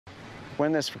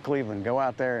win this for Cleveland. Go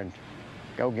out there and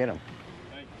go get them.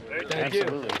 Thank you.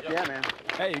 Absolutely. Yeah, man.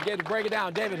 Hey, you get to break it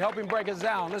down. David, help him break us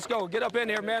down. Let's go. Get up in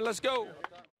here, man. Let's go.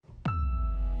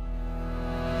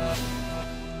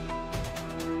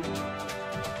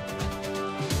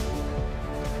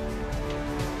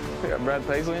 We got Brad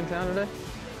Paisley in town today?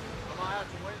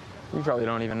 You probably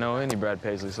don't even know any Brad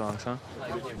Paisley songs, huh?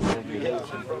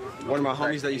 One of my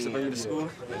homies that used to bring me to school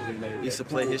used to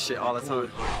play his shit all the time.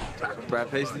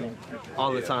 Brad Paisley,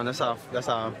 all the time. That's how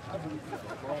I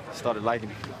started liking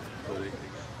him.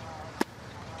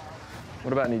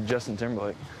 What about any Justin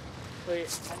Timberlake?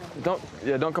 Wait,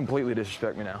 Don't completely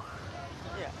disrespect me now.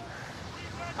 yeah.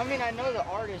 I mean, I know the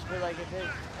artist, but like, if there's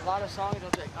a lot of songs,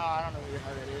 I'll be like, oh, I don't know who the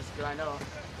hell that is, but I know.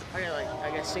 I gotta, like,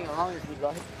 I guess sing along if you'd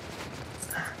like.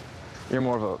 You're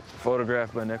more of a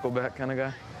Photograph by Nickelback kind of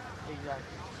guy? Exactly.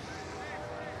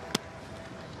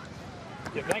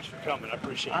 Yeah, thanks for coming. I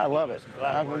appreciate it. I love it.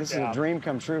 This is a out. dream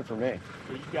come true for me.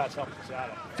 You guys helped us out.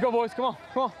 Let's go, boys. Come on.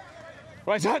 Come on.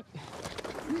 Right side.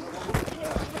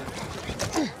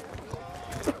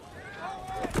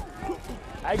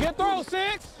 Hey, good throw,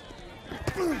 6.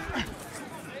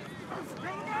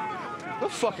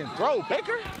 Good fucking throw,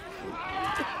 Baker.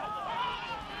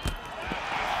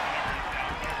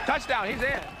 Touchdown. He's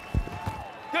in.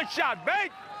 Good shot,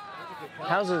 Bake.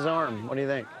 How's his arm? What do you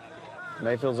think?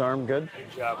 Mayfield's arm good?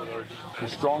 Good job with her.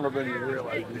 He's stronger than you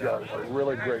realize. You got a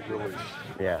really great release.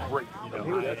 Yeah. Great.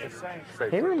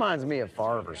 He reminds me of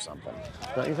Favre or something.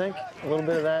 Don't you think? A little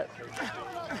bit of that?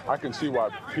 I can see why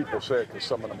people say it because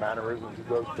some of the mannerisms he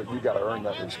does, but you got to earn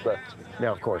that respect.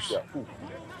 Yeah, of course. Yeah.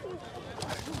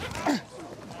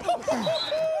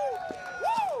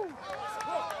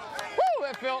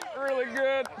 That felt really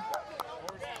good.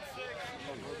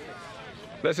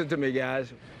 Listen to me,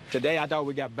 guys. Today, I thought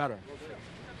we got better.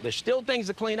 There's still things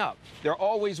to clean up. There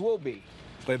always will be.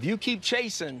 But if you keep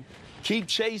chasing,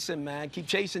 man, keep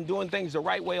chasing, doing things the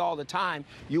right way all the time,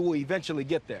 you will eventually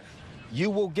get there. You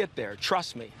will get there,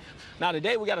 trust me. Now,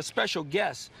 today we got a special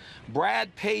guest.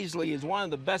 Brad Paisley is one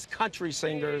of the best country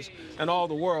singers in all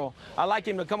the world. I'd like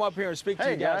him to come up here and speak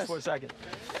to you guys for a second.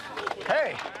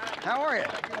 Hey, how are you?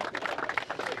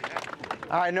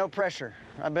 All right, no pressure.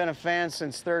 I've been a fan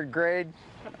since 3rd grade.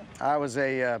 I was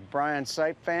a Brian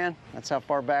Sipe fan. That's how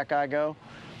far back I go.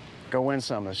 Go win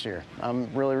some this year.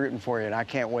 I'm really rooting for you, and I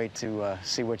can't wait to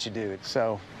see what you do.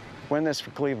 So, win this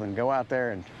for Cleveland. Go out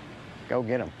there and go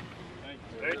get them.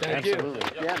 Thank you.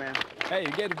 Absolutely. Yeah, man. Hey,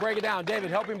 you get to break it down. David,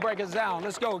 help him break us down.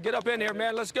 Let's go. Get up in here,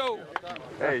 man. Let's go.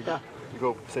 Hey, you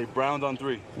go say Browns on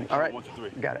 3. All right. 1, 2, 3.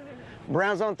 Got it.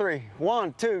 Browns on 3.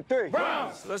 1, 2, 3.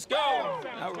 Browns. Let's go.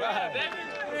 All right.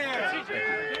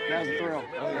 That was a thrill.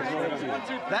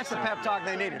 That's the pep talk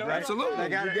they needed, right? Absolutely. They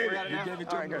got You it. gave We it. got it You now? gave it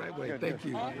to All them right, the right way. good, Thank good.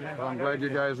 you. Well, I'm glad you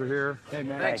guys are here. Hey,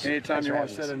 man. Thanks. Anytime you want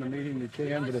to Thanks sit in a meeting, you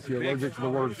can, but if you're allergic to the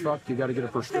word fuck, you got to get a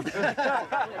prescription. Hey,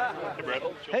 Brad.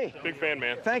 Hey. Big fan,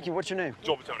 man. Thank you. What's your name?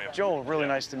 Joel Batonio. Joel, really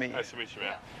nice to meet you. Nice to meet you,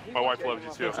 man. My wife loves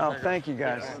you, too. Oh, thank you,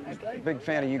 guys. Big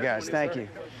fan of you guys. Thank you.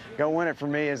 Go win it for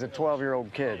me as a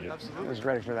 12-year-old kid. I was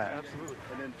ready for that.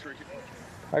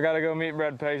 I got to go meet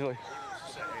Brad Paisley.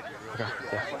 Okay.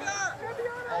 Yeah.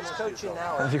 He's coaching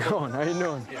now. How's it going? How you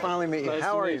doing? Finally meet you. Nice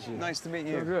How to are meet you? you. Nice to meet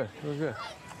Real you. good. Real good.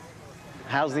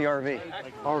 How's the RV?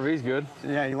 RV's good.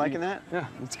 Yeah, you liking that? Yeah.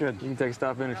 It's good. You can take a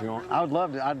stop in if you want. I would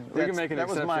love to. We can make an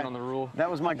exception on the rule.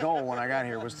 That was my goal when I got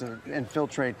here, was to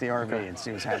infiltrate the RV and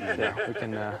see what's happening there. We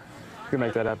can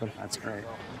make that happen. That's great.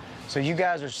 So you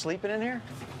guys are sleeping in here?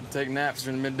 Take naps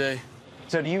during the midday.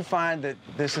 So do you find that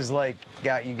this is like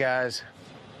got you guys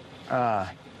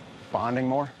bonding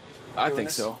more? I think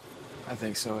so. I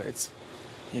think so. It's,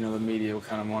 you know, the media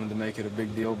kind of wanted to make it a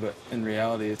big deal, but in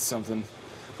reality, it's something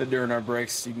that during our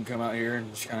breaks, you can come out here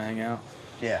and just kind of hang out.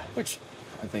 Yeah. Which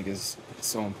I think is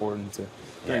so important to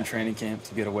during training camp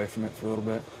to get away from it for a little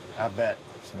bit. I bet.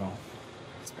 So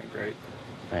it's been great.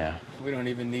 Yeah. We don't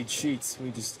even need sheets. We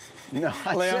just No,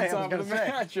 lay on I was top gonna of the say.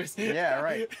 mattress. Yeah,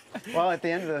 right. Well, at the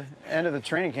end of the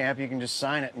training camp, you can just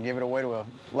sign it and give it away to a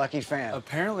lucky fan.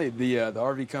 Apparently, the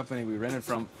RV company we rented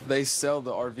from, they sell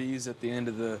the RVs at the end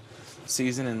of the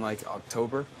season in like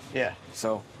October. Yeah.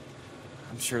 So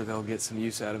I'm sure they'll get some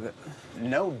use out of it.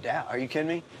 No doubt. Are you kidding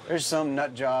me? There's some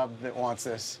nut job that wants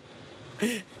this.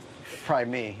 Probably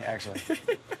me, actually.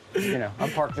 You know, I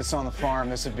parked this on the farm.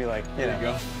 This would be like, you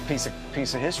know, piece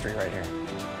of history right here.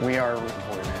 We are rooting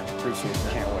for you, man. Appreciate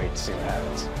that. Can't wait to see what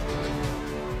happens.